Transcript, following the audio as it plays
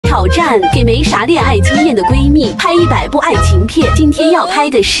挑战给没啥恋爱经验的闺蜜拍100部爱情片。今天要拍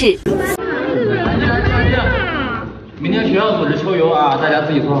的是。明天学校组织秋游啊，大家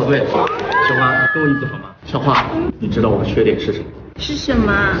自己组好队。小花，跟我一组好吗？小花，你知道我的缺点是什么？是什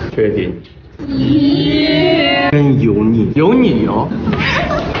么？缺点。真油腻，有你哦。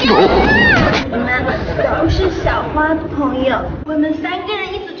你们都是小花的朋友，我们3个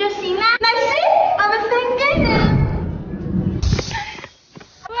人一组就行啦。那是我们3个人。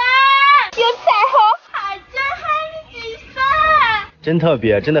哇，有彩虹，好震撼的颜色。真特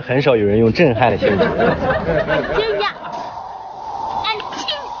别，真的很少有人用震撼的形容。这样。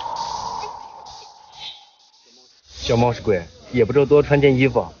小猫是鬼，也不知道多穿件衣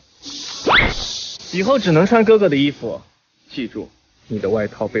服。以后只能穿哥哥的衣服，记住，你的外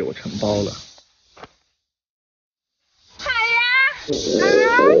套被我承包了。好呀，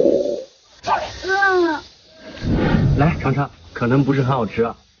饿了。来尝尝，可能不是很好吃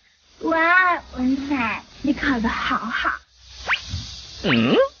啊。哇，文仔，你烤得好好。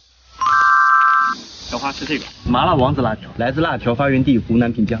小花吃这个麻辣王子辣条，来自辣条发源地湖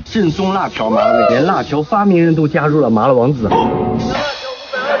南平江，正宗辣条麻辣味，连辣条发明人都加入了麻辣王子。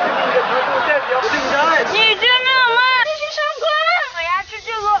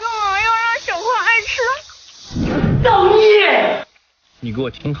你给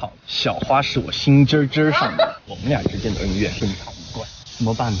我听好了，小花是我心尖尖上的，我们俩之间的恩怨跟他无关。怎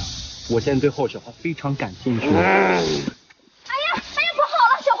么办呢？我现在对后小花非常感兴趣。哎呀，不好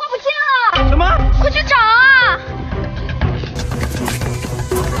了，小花不见了！什么？快去找啊！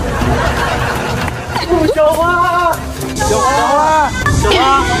小花，小花，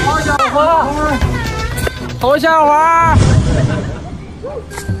小花，侯小花。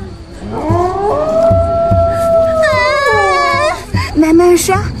慢慢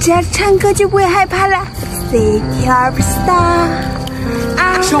说，只要唱歌就不会害怕了。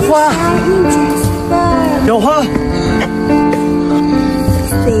小花，小花，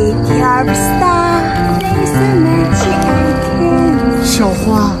小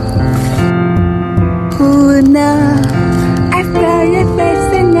花。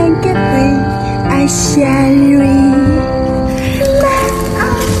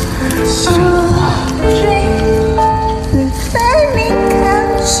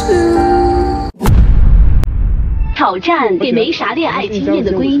挑战给没啥恋爱经验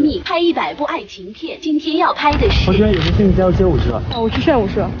的闺蜜拍100部爱情片。今天要拍的是。同学，有没有兴趣加入街舞社？我去炫舞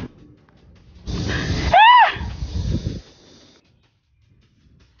社。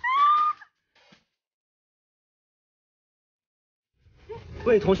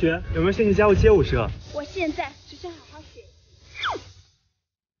喂，同学，有没有兴趣加入街舞社？我现在只想好好学。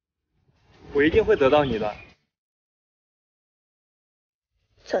我一定会得到你的。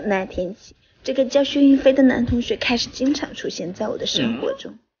从那天起，这个叫薛云飞的男同学开始经常出现在我的生活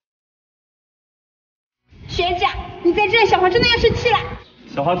中。学长，你在这，小花真的要生气了。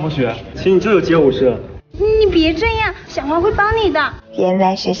小花同学，请你就有街舞社。你别这样，小花会帮你的。原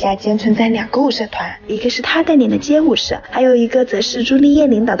来学校间存在2个舞社团，一个是他带领的街舞社，还有一个则是朱丽叶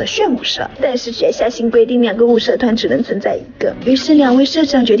领导的炫舞社。但是学校新规定2个舞社团只能存在一个，于是2位社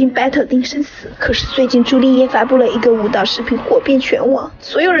长决定 battle 定生死。可是最近朱丽叶发布了一个舞蹈视频，火遍全网，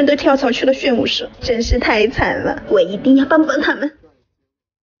所有人都跳槽去了炫舞社，真是太惨了。我一定要帮帮他们。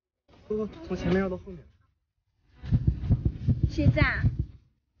从前面绕到后面。学长，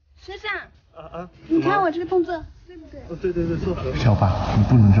学长。你看我这个动作对不对？对，做得。小花，你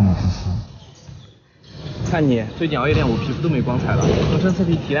不能这么自私。看你最近熬夜练舞，皮肤都没光彩了，用深色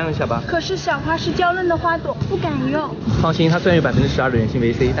体体谅一下吧。可是小花是娇嫩的花朵，不敢用。放心，它虽然有12%的原性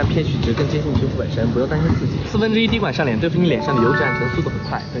维 C， 但 pH 值更接近皮肤本身，不要担心自己。1/4滴管上脸，对付你脸上的油脂暗沉速度很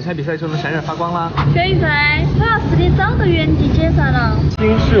快，等下比赛就能闪闪发光啦。薛云飞，我要是你早个原地解散了。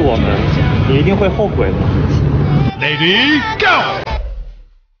轻视我们，你一定会后悔的。Lady Go！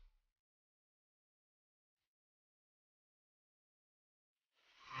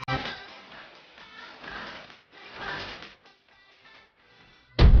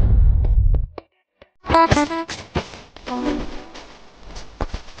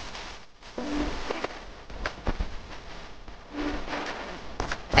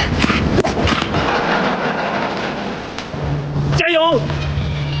加油！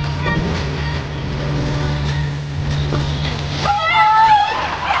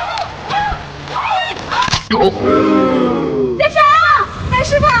先生，没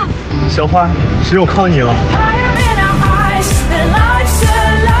事吧？小花，只有靠你了。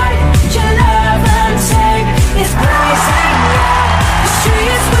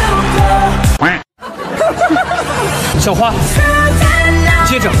小花，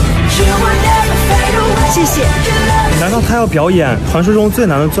接着。谢谢。难道他要表演传说中最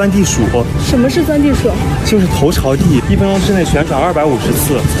难的钻地鼠？什么是钻地鼠？就是头朝地，1分钟之内旋转250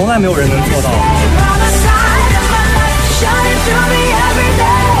次，从来没有人能做到。佳佳，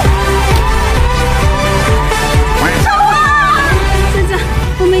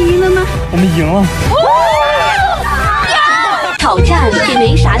我们赢了吗？我们赢了。挑战给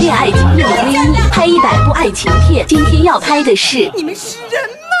没啥恋爱经验的闺蜜拍100部爱情片，今天要拍的是你们是人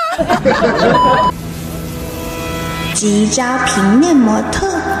吗？极招平面模特，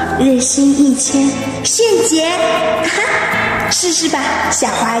日薪1000，现结，哈，试试吧。小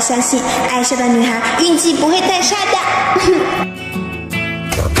花相信，爱笑的女孩运气不会太差的。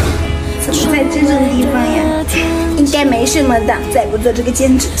怎么在这种地方呀？应该没什么的。再不做这个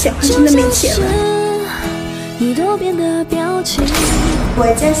兼职，小花真的没钱了。我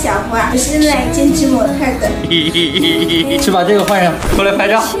叫小花，我是来兼职模特的。去把这个换上，过来拍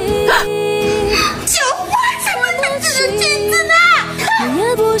照。小花怎么能这种镜子呢？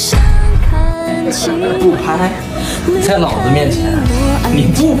不拍，在老子面前，你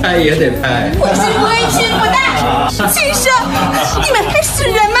不拍也得拍。我是不会吃不的。先生，你们还是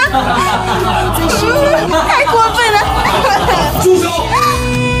人吗？太过分了！住手！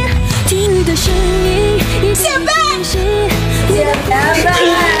小白，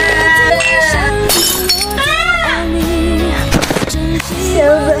小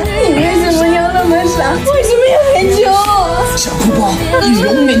白，你为什么要那么傻？为什么要很久？小哭包，你永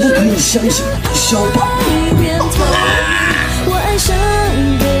远都可以相信小宝。不是，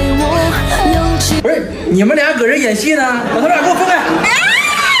你们俩搁这演戏呢，把他们俩给我分开！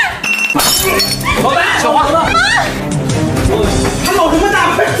老板，小花呢？还老什么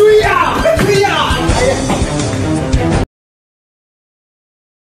打？快追呀！快追呀！哎呀！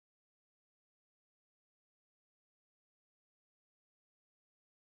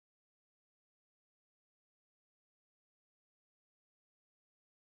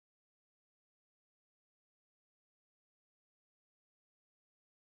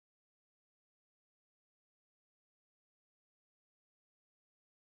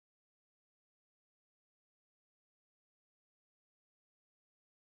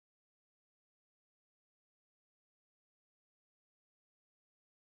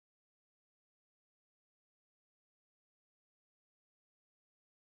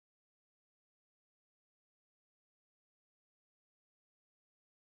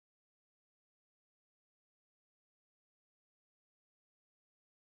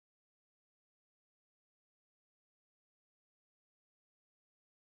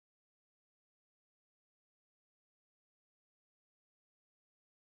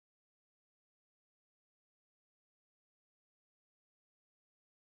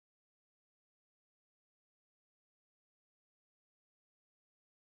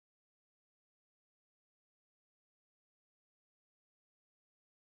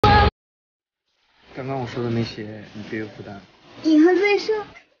刚刚我说的那些，你别有负担。以后再说。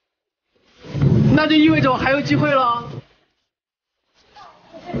那就意味着我还有机会了。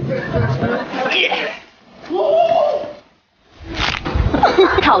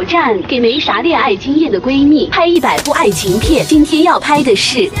挑战给没啥恋爱经验的闺蜜拍100部爱情片，今天要拍的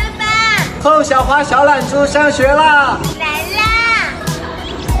是小白，后小花小懒猪上学啦！来啦！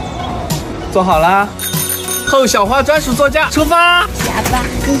坐好啦，后小花专属座驾出发。小白，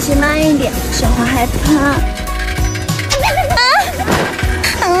你骑慢一点，小花害怕。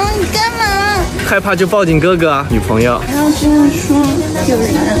你干嘛？害怕就抱紧哥哥，女朋友。不要这样说，有人。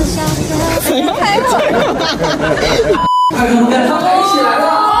怎么害怕？快看快看，他们一起来了！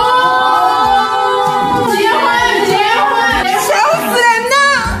结婚！笑死人了！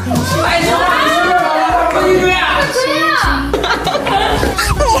快走啊！快去追啊！追啊！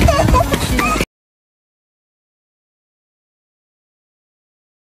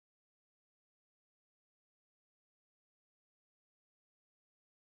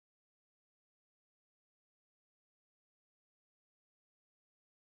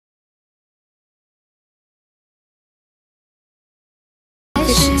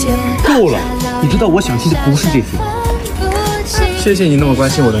够了，你知道我想听的不是这些。谢谢你那么关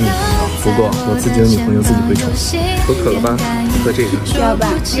心我的女朋友，不过我自己的女朋友自己会宠。口渴了吧？喝这个。要吧，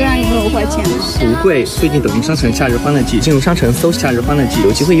这样你问我花钱吗？不贵，最近抖音商城夏日欢乐季，进入商城搜夏日欢乐季，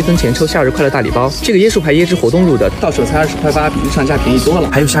有机会1分钱抽夏日快乐大礼包。这个椰树牌椰汁活动入的，到手才20块8，比日常价便宜多了。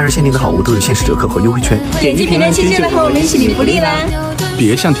还有夏日限定的好物都有限时折扣和优惠券。点击评论区就能和我们一起领福利啦！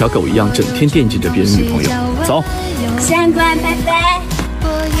别像条狗一样整天惦记着别人女朋友。走，下官拜拜。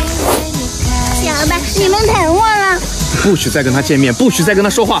小白，你们疼我了。不许再跟他见面，不许再跟他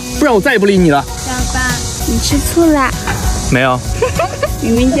说话，不然我再也不理你了。小白，你吃醋啦？没有。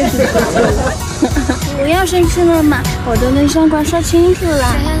明明就是吃醋。不要生气了嘛，我都跟相关说清楚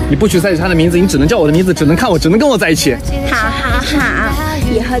了。你不许再提他的名字，你只能叫我的名字，只能看我，只能跟我在一起。好，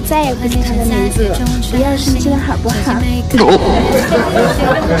以后再也不提他的名字了，不要生气了好不好？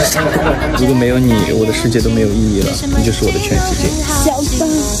如果没有你，我的世界都没有意义了，你就是我的全世界。小八，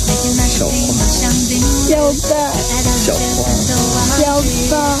小花，小八，小花，小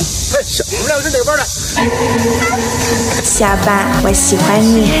八。你们俩是哪班的？小八，我喜欢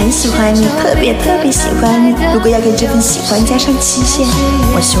你，很喜欢你，特别喜欢你。如果要给这份喜欢加上期限，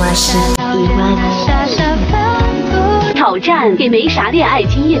我希望是1万。挑战给没啥恋爱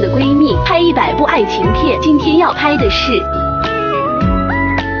经验的闺蜜拍100部爱情片，今天要拍的是。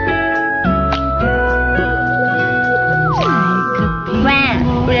喂，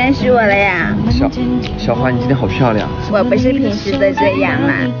不认识我了呀？小花，你今天好漂亮。我不是平时都这样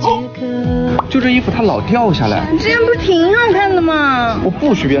啦。就这衣服它老掉下来，这样不挺好看的吗？我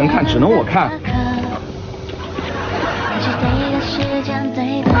不许别人看，只能我看。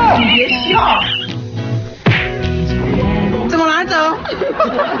你别笑。怎么拿走？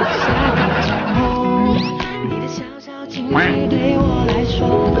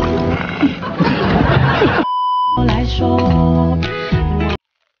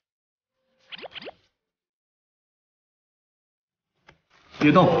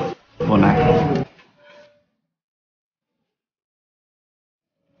别动，我来。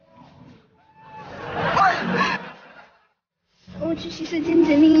我去洗手间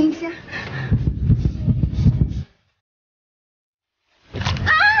整理一下。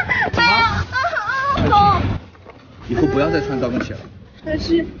以后不要再穿高跟鞋了。可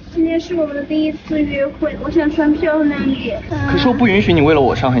是今天是我们的第一次约会，我想穿漂亮一点。可是我不允许你为了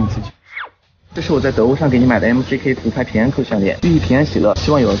我伤害你自己。这是我在得物上给你买的 MGK 图牌平安扣项链，寓意平安喜乐，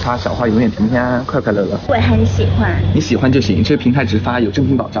希望有了它，小花永远平平安安，快快乐乐。我很喜欢。你喜欢就行，这个平台直发，有正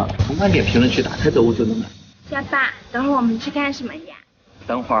品保障，同款点评论区打开得物就能买。小八，等会儿我们去干什么呀？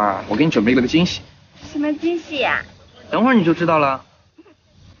等会儿我给你准备了个惊喜。什么惊喜呀？等会儿你就知道了。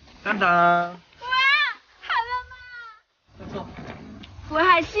当当。哇，好了吗？我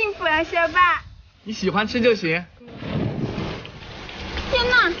好幸福啊，小八。你喜欢吃就行。天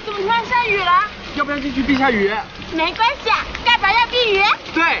哪，怎么突然下雨了？要不要进去避下雨？没关系啊，干嘛要避雨？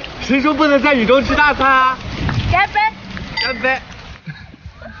对，谁说不能在雨中吃大餐啊？干杯！干杯！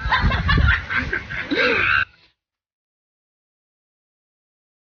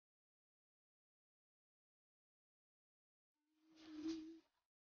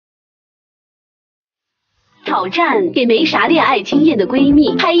挑战给没啥恋爱经验的闺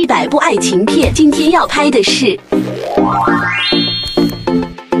蜜拍100部爱情片，今天要拍的是。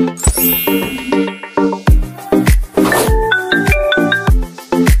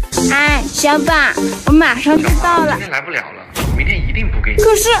哎，小八，我马上就到了。今天来不了了，明天一定补给你。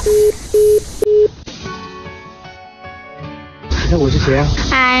可是，那我是谁啊？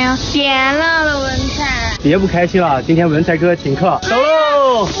哎呦，别闹了，文采。别不开心了，今天文采哥请客，走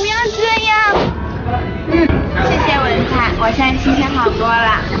喽！不要这样。谢谢文采，我现在心情好多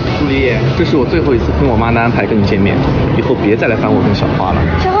了。朱莉，这是我最后一次听我妈的安排跟你见面，以后别再来烦我跟小花了。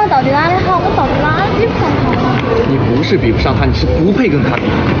小花到底哪里好？我到底哪里不好？你不是比不上她，你是不配跟她比。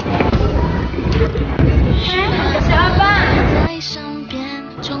小八，小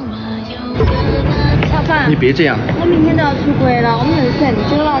八，你别这样。我明天都要出国了，我们能省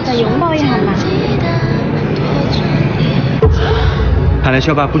久了再拥抱一下嘛？看来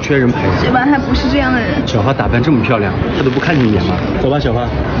小八不缺人陪。小八他不是这样的人。小花打扮这么漂亮，他都不看你一眼吗？走吧，小花。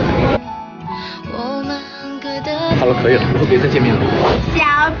好了，可以了，以后别再见面了。小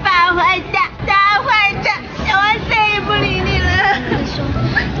八坏蛋，大坏蛋，小花再也不理你了。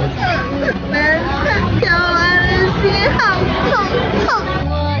小花的心好痛痛。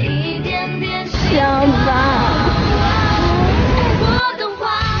小八。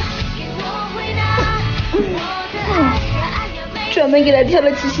专门给他挑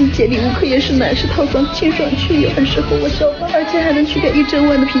了7星节礼物，可也是男士套装，清爽去油，很适合我小八，而且还能驱赶1整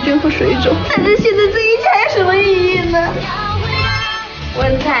晚的疲倦和水肿。但是现在这一切还有什么意义呢？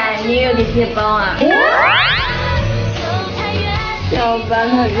文采，你也有点贴包啊？小八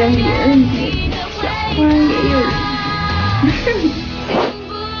他跟别人比，小花也有人。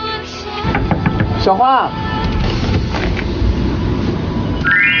小花，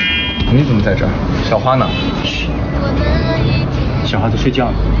你怎么在这儿？小花呢？小花在睡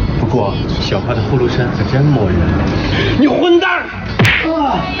觉呢，不过小花的呼噜声可真磨人。你混蛋！文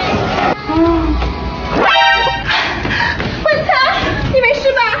采，你没事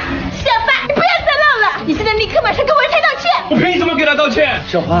吧？小八，你不要再闹了，你现在立刻马上跟文采道歉。我凭什么给他道歉？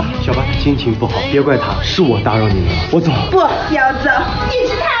小花，心情不好，别怪他，是我打扰你了，我走。不要走，你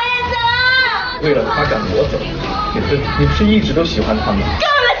是他也走。为了他赶我走。你不是一直都喜欢他吗？够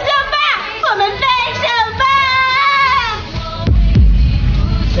了，小爸，我们分手吧。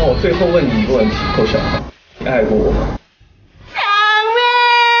那我最后问你一个问题，寇小花，你爱过我吗？长妹。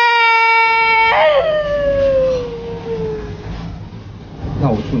那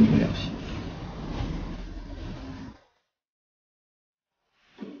我祝你们俩幸福。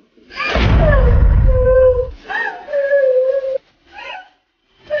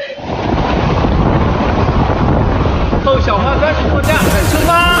小花开始坐驾，出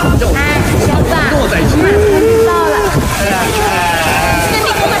发！小爸，跟我在一起。知道了。你给我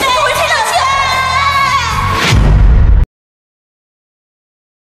带回去道歉。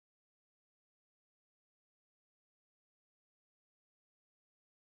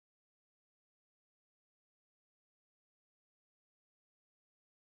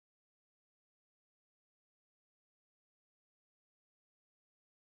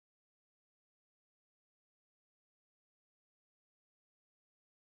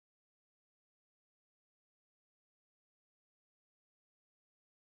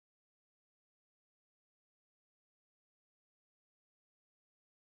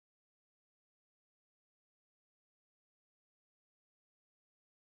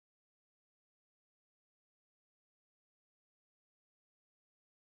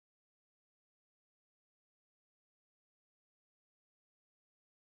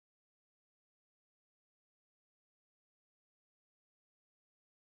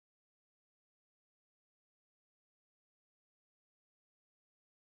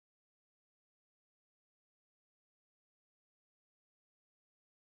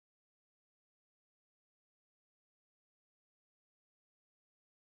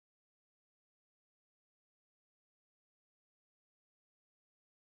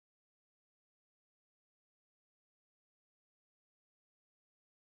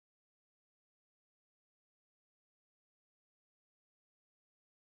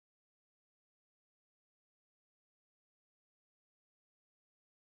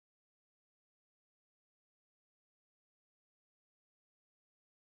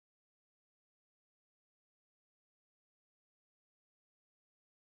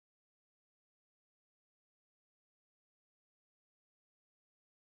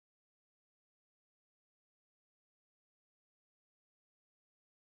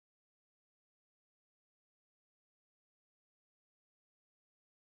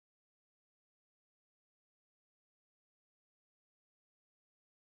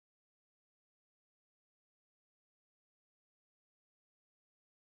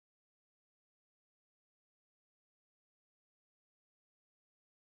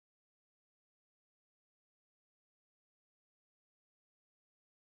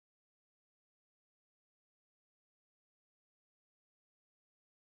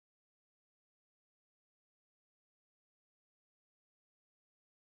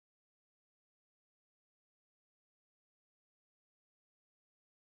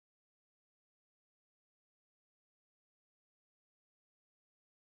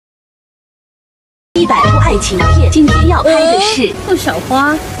100部爱情片，今天要拍的是陆小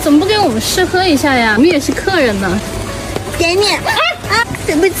花，怎么不给我们试喝一下呀？我们也是客人呢。给你。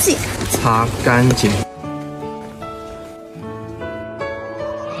对不起。擦干净。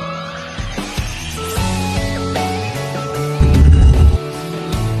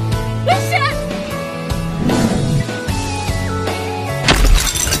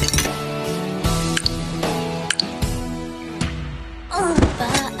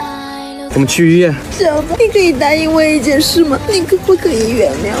我们去医院。小子，你可以答应我一件事吗？你可不可以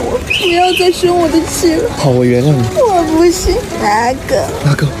原谅我，不要再生我的气了？好，我原谅你。我不行，哪个？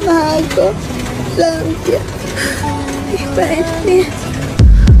上天100年。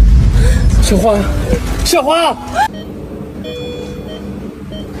小花，小花。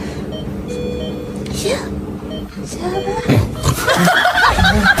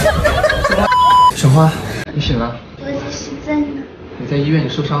小花，你醒了？我的是在哪？你在医院，你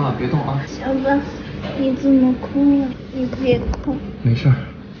受伤了，别动啊。小宝，你怎么哭了？你别哭。没事儿。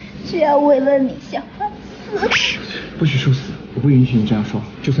只要为了你，小花死。不许说死，我不允许你这样说。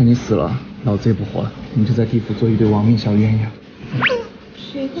就算你死了，老子也不活了。你就在地府做一对亡命小鸳鸯。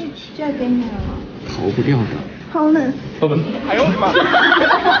谁会嫁给你了？逃不掉的。好冷。我们，哎呦我的妈！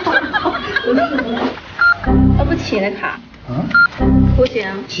他不起那卡啊？不行。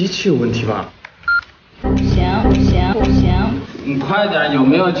机器有问题吧？不行。你快点，有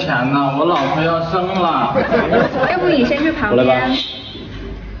没有钱呢？我老婆要生了。要不你先去旁我来边。吧。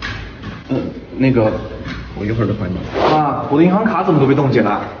那个，我一会儿就还你。啊，我的银行卡怎么都被冻结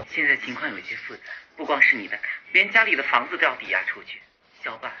了？现在情况有些复杂，不光是你的卡，连家里的房子都要抵押出去。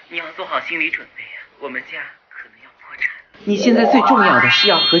小爸，你要做好心理准备呀，我们家可能要破产。你现在最重要的是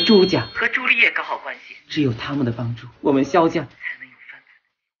要和朱家、和朱丽叶搞好关系，只有他们的帮助，我们萧家才能有翻盘。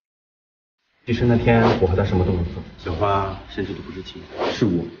其实那天我和他什么都没做，小花甚至都不知情，是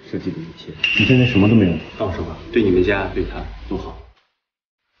我设计的一切。你现在什么都没有，告诉吧，对你们家对他都好。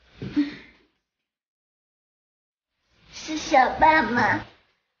是小爸吗？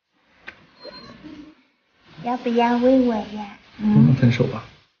要不要喂我呀？我们分手吧。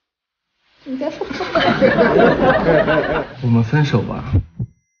你在说什么？我们分手吧。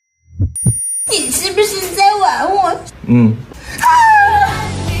你是不是在玩我？嗯。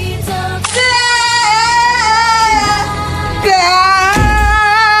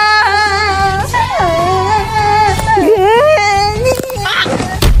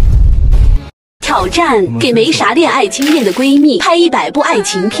挑战给没啥恋爱经验的闺蜜拍100部爱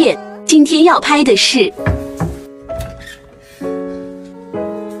情片，今天要拍的是。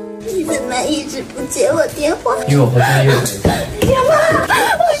你怎么一直不接我电话？因为我和专业。爹妈，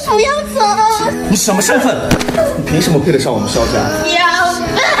我不要走！你什么身份？你凭什么配得上我们萧家？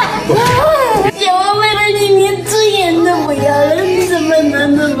爹妈为了你连尊严都不要了，你怎么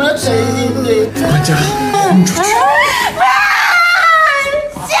能这么狠心对待？管家，轰出去！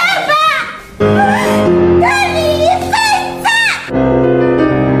下吧，看你一辈子！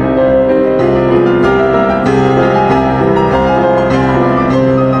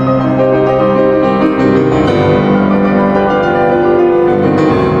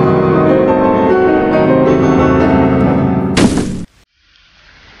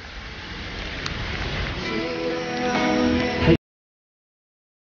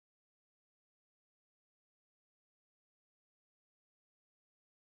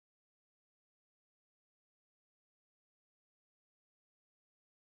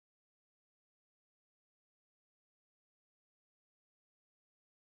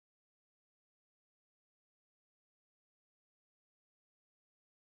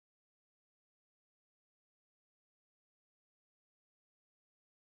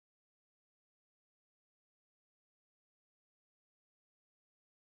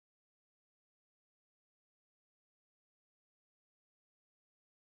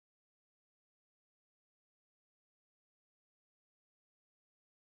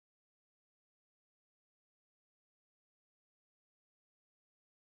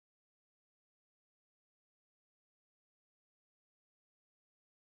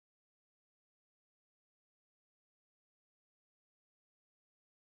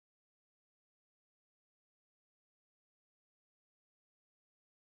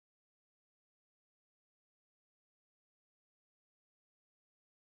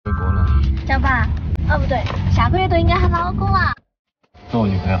回国了。小爸，哦不对，下个月都应该喊老公了。做我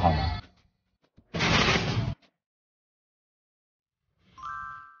女朋友好吗？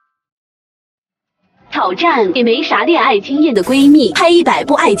挑战给没啥恋爱经验的闺蜜拍100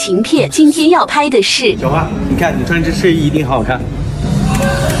部爱情片，今天要拍的是。小花，你看你穿这睡衣一定好好看。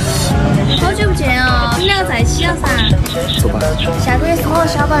好久不见哦，你们两个在一起了噻？走吧。下个月是我和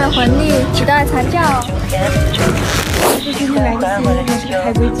小宝的婚礼，记得来参加哦。这今天来的是还是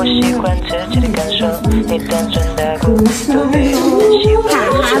海龟精呢？哈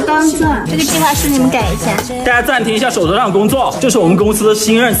哈，当真，这个计划书你们改一下。大家暂停一下手头上的工作，这是我们公司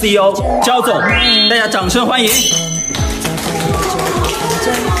新任 CEO 焦总，大家掌声欢迎。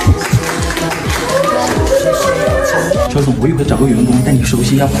焦总，我一会找个员工带你熟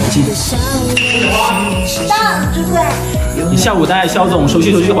悉一下环境。到，主管。你下午带肖总熟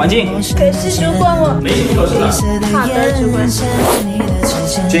悉环境。可是主管我。没什么可是的。好的，主管。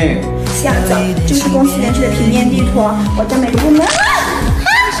进。下早，这是公司人事的平面地图，我在每个部门。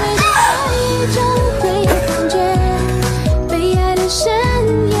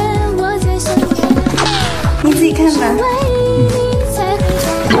你自己看吧。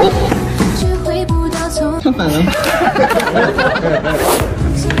看反了。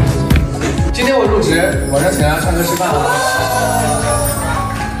今天我入职，晚上请大家唱歌吃饭啊。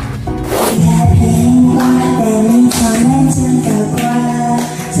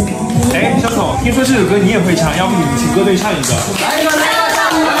哎，肖总，听说这首歌你也会唱，要不你们请歌队唱一个？来一个，来一个，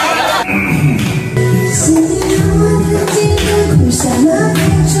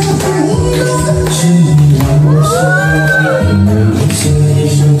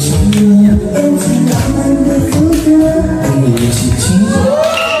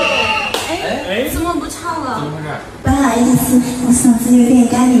哎，怎么不唱了？不好意思，我嗓子有点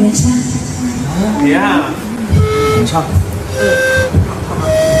干，你们唱。别啊，你唱。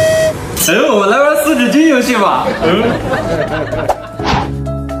哎，我们来玩四指金游戏吧。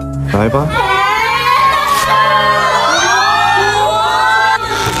来吧。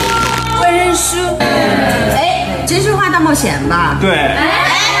书。哎，真心话大冒险吧？对。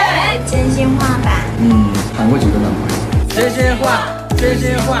哎，真心话吧。谈过几个男朋友？真心话，真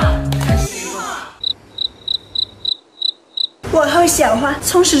心话。我和小花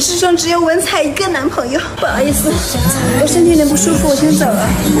从始至终只有文采一个男朋友。不好意思，我身体有点不舒服，我先走了。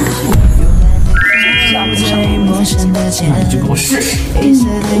那你就给我试试。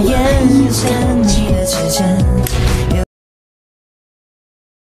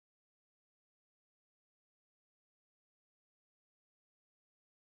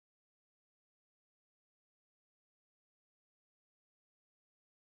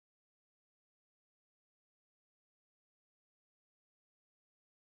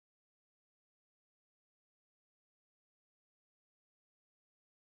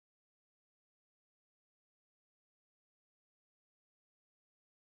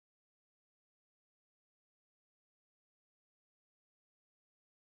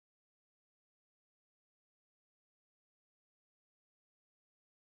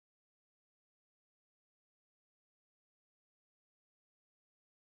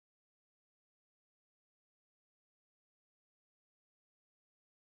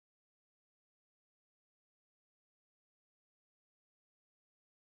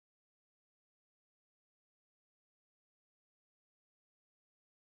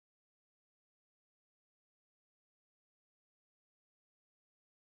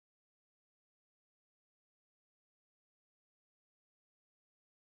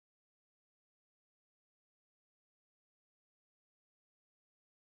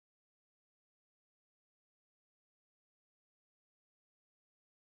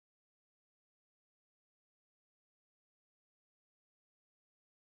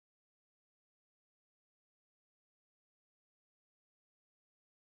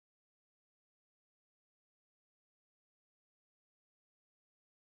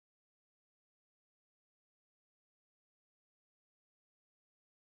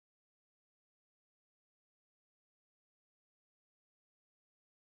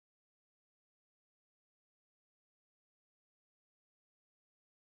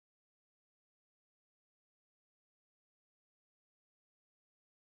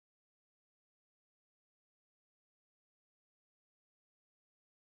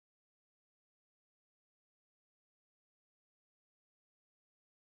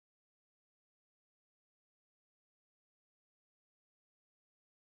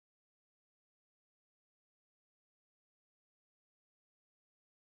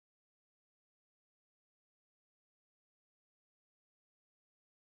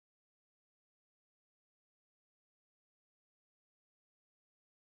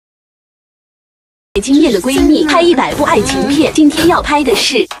经验的闺蜜拍100部爱情片，今天要拍的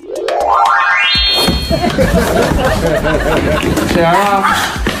是。沈阳啊，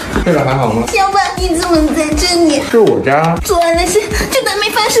这边还好吗？小宝，你怎么在这里？这是我家。昨晚的事就当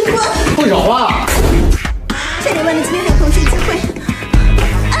没发生过。不饶啊！3点半的今天还有同学聚会。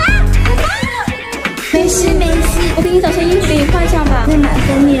没事没事，我给你找些衣服给你换上吧。太麻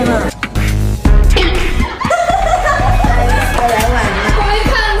烦你了。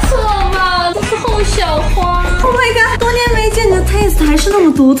小花 ，Oh my god， 多年没见，你的 taste 还是那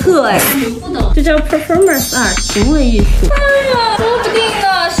么独特哎。你不懂，这叫 performance art， 行为艺术。哎呀，说不定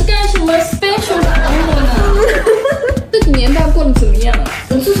啊，是干什么 special 服务呢？这几年大过得怎么样啊？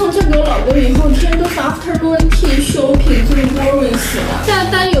我自从嫁给我老公以后，天天都是 afternoon tea shopping， 这个 boring 死了。下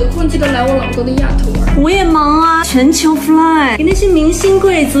单有空记得来我老公的丫头玩。我也忙啊，全球 fly， 给那些明星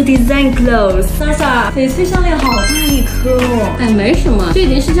贵族 design clothes。莎莎，翡翠项链好大一颗哦。哎，没什么，这已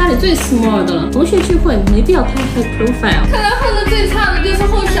经是家里最 small 的了。同学聚会没必要拍 high profile。看来混得最差的就是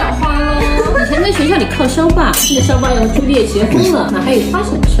后小花了。以前在学校里靠校霸，现在校霸要朱丽叶结婚了，哪还有他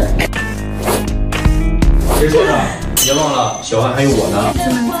什么事儿？谁说的？别忘了，小花还有我呢。这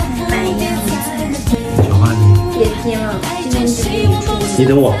么惨白呀！小花，你别拼了，今天只给你出。你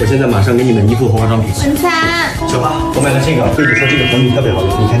等我，我现在马上给你们衣服和化妆品。文灿，小花，我买了这个，对你说这个粉笔特别好用，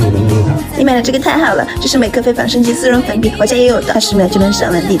你看你能不能用它？你买的这个太好了，这是美克菲仿生级丝绒粉笔，我家也有的，20秒就能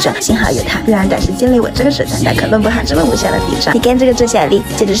上完地砖，幸好有它，不然短时间内我这个手残大可弄不好这么无效的地砖。你看这个遮瑕力，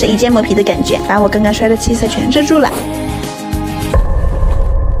简直是一揭磨皮的感觉，把我刚刚摔的气色全遮住了。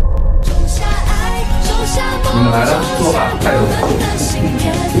你们来了，坐吧，态度不错。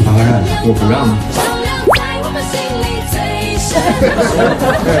让个让，我不让吗？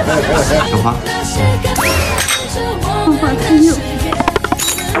小花，画画太溜。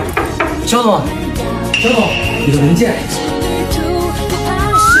肖总，肖总，你的文件。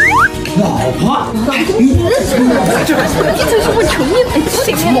老婆，你这是我求你，哎，不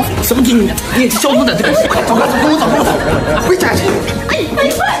行了。什么听你的？你也是交通的这个，快走，跟我走，跟我走，回家去。哎，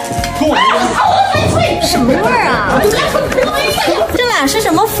翡翠，跟我翡翠，什么味儿啊？这哪是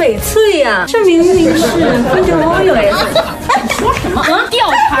什么翡翠呀？这明明是蜂胶 oil 呀！哎，说什么啊？吊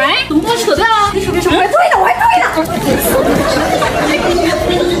牌？怎么不能扯掉啊？别说，我还对呢，我还对呢。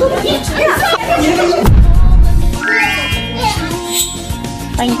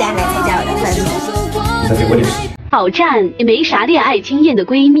欢迎大家来参加我的婚礼。再给我点。挑战没啥恋爱经验的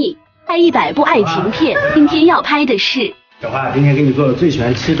闺蜜，拍100部爱情片。今天要拍的是。小花，今天给你做了最喜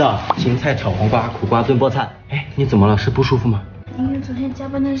欢吃的芹菜炒黄瓜、苦瓜炖菠菜。哎，你怎么了？是不舒服吗？因为昨天加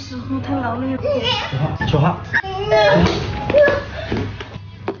班的时候太劳累了。小花，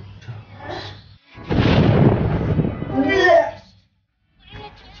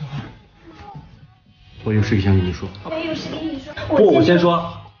我有事想跟你说。我有事跟你说。不，我先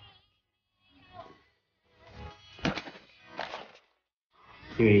说。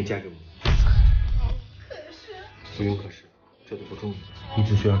你愿意嫁给我吗？可是。不用可是，这都不重要，你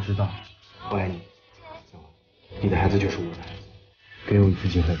只需要知道，我爱你。你的孩子就是我的孩子，给我一次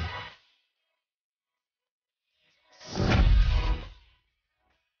机会吧。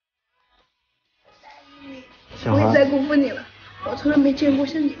我也再辜负你了，我从来没见过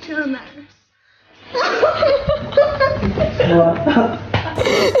像你这样的男人。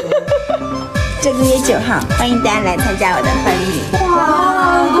这个月9号，欢迎大家来参加我的婚礼。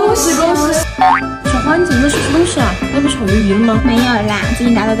哇，恭喜恭喜！小花，你怎么在吃东西啊？那不炒鱿鱼了吗？没有啦，最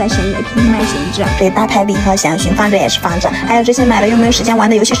近大家都在闲鱼拼命卖闲置，对，大牌礼盒、香薰放着也是放着，还有之前买了又没有时间玩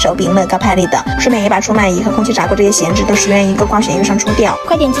的游戏手柄、乐高拍立的，顺便也把除螨仪和空气炸锅这些闲置都十元一个挂闲鱼上出掉。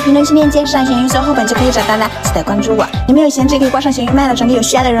快点击评论区链接，上闲鱼搜后本就可以找到啦，记得关注我。你们有闲置也可以挂上闲鱼卖了，转给有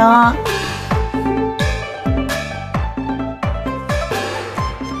需要的人哦。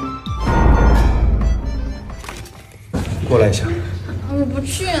过来一下。我不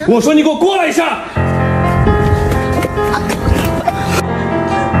去。我说你给我过来一下。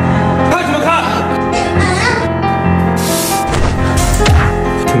看什么看？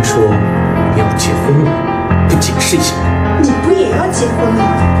听说你要结婚了，不解释一下？你不也要结婚吗？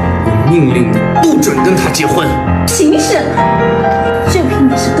我命令你不准跟他结婚。凭什么？就凭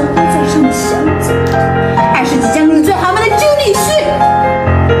你是高高在上的小子，20级江里最豪迈的朱女士。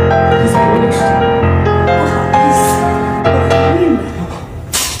你怎么有点事情？不好意思，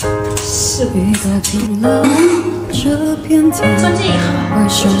我怀孕了。是尊敬好。为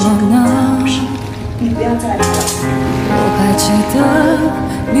什么呢？你不要再来了。我还记得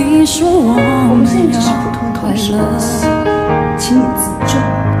你说我们现在只是普通同事公司，请你自重。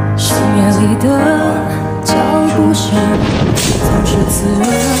深夜里的脚步声总是刺耳，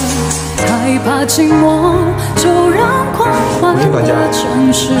害怕寂寞，就让狂欢的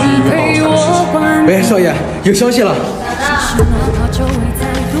城市陪我关。喂，少爷，有消息了。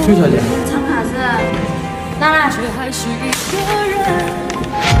崔小姐。唱啥子？哪来？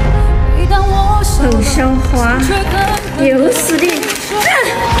很香花，有死的。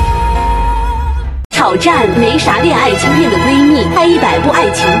挑战没啥恋爱经验的闺蜜，拍100部爱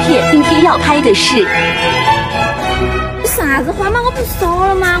情片。今天要拍的是。你啥子话嘛？我不是说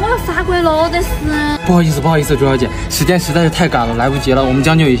了吗？我要发过了，这是。不好意思，朱小姐，时间实在是太赶了，来不及了，我们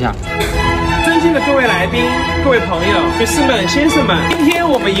将就一下。尊敬的各位来宾、各位朋友、女士们、先生们，今天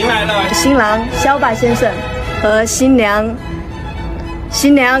我们迎来了新郎肖爸先生和新娘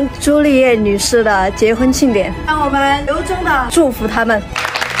朱丽叶女士的结婚庆典，让我们由衷的祝福他们。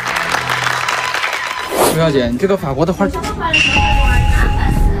朱小姐，你这个法国的花，你不支持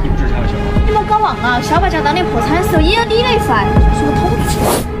他的小花？你莫搞忘了，肖爸家当年破产的时候也有你那一份，是个统治。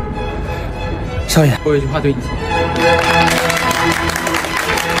少爷，我有句话对你说。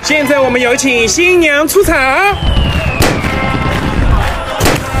现在我们有请新娘出场。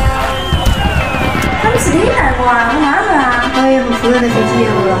他们是你带过啊，我哪个啊？哎呀，突然的飞机业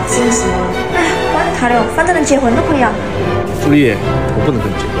务了，是不是？哎，管他的，反正能结婚都可以啊。朱丽叶，我不能跟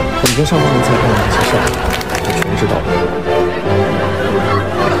你结婚，你跟上方人采访的那些事儿，我全知道了。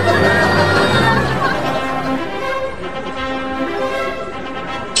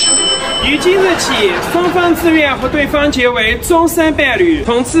于今日起，双方自愿和对方结为终身伴侣，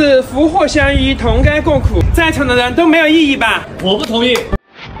从此福祸相依，同甘共苦。在场的人都没有异议吧？我不同意。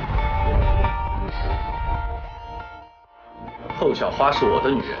后小花是我的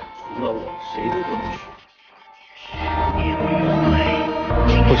女人，除了我，谁都不能娶。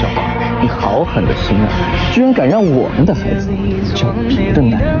后小花，你好狠的心啊！居然敢让我们的孩子叫别的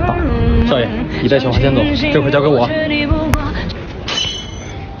男人爸。少爷，你带小花先走，这块交给我。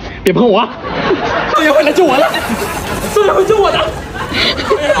别碰我！少爷会来救我的，少爷会救我的。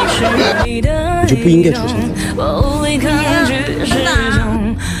你就不应该出现在这。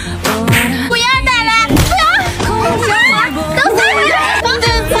不要打了，不要！小花，都散了，房子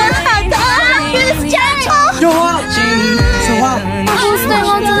很好的，你是家人。小花，小花，不是的，我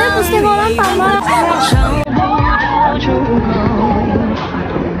真的不是我让爸妈。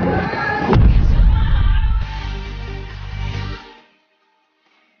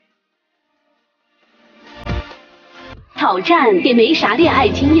挑战给没啥恋爱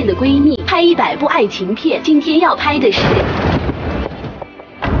经验的闺蜜拍100部爱情片，今天要拍的是。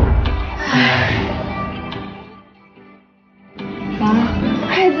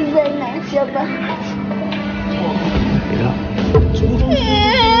孩子在哪？小宝。没了。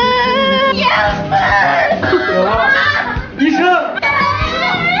要死！医生。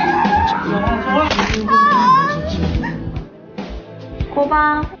过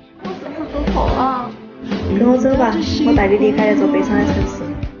吧，我是不是做错了？跟我走吧，我带你离开这座悲伤的城市。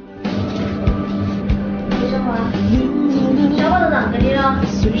小花，小宝都让给你了，你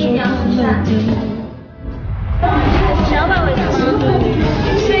一定要回去。小宝为什么？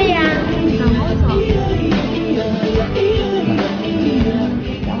水呀。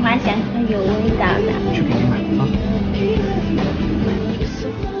小花香很有味道的。去给你买啊。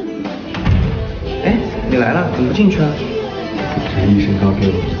哎，你来了，怎么不进去啊？陈医生告诉我，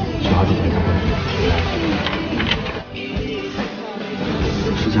小花今天开会。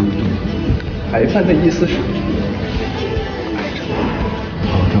时间不多，白饭的意思是，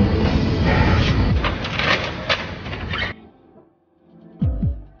好好照顾。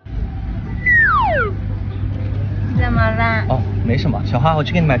怎么啦？哦，没什么，小花，我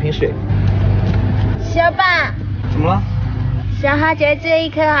去给你买瓶水。小宝，怎么了？小花觉得这一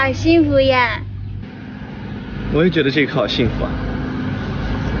刻好幸福呀。我也觉得这个好幸福啊。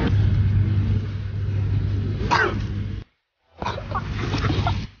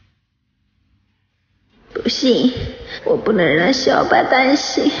不行，我不能让小白担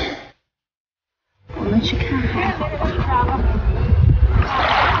心。我们去看海好不好？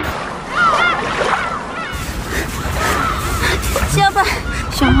小宝，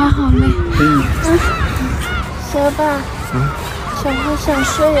小花好累。小宝，小花想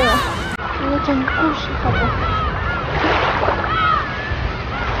睡了，给我讲个故事好不好？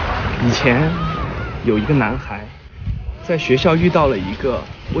以前有一个男孩，在学校遇到了一个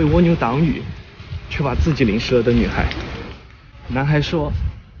为蜗牛挡雨，却把自己淋湿了的女孩。男孩说：“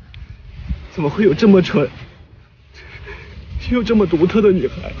怎么会有这么蠢，又这么独特的女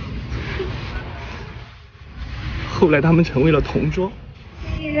孩？”后来他们成为了同桌。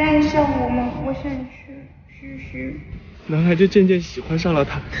你爱上我吗？我想去嘘嘘。男孩就渐渐喜欢上了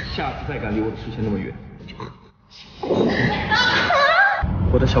她。下次再敢离我的视线那么远，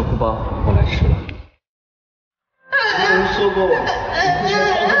我的小哭包我来吃了。没有人说过你不是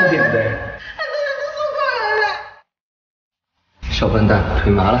超重点的。小笨蛋，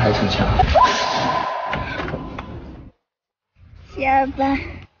腿麻了还逞强。小宝，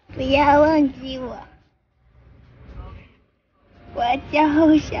不要忘记我。我叫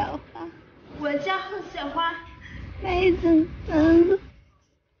后小花。我叫后小花。来自南部。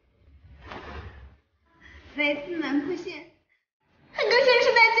来自南浦县。很高兴认识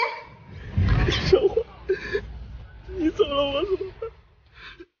大家。小花，你走了我怎么办？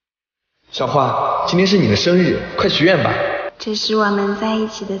小花，今天是你的生日，快许愿吧。这是我们在一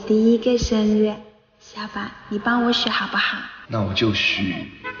起的第1个生日，小宝，你帮我许好不好？那我就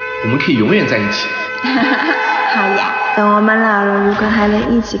许，我们可以永远在一起。好呀，等我们老了，如果还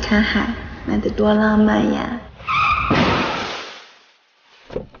能一起看海，那得多浪漫呀！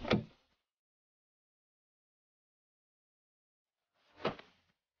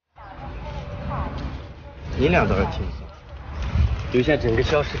你俩倒是轻松，留下整个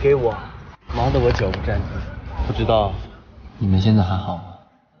教室给我，忙得我脚不沾地。不知道你们现在还好吗？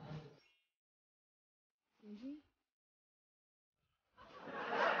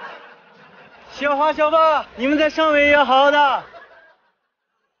小花、小宝，你们在上面也要好好的。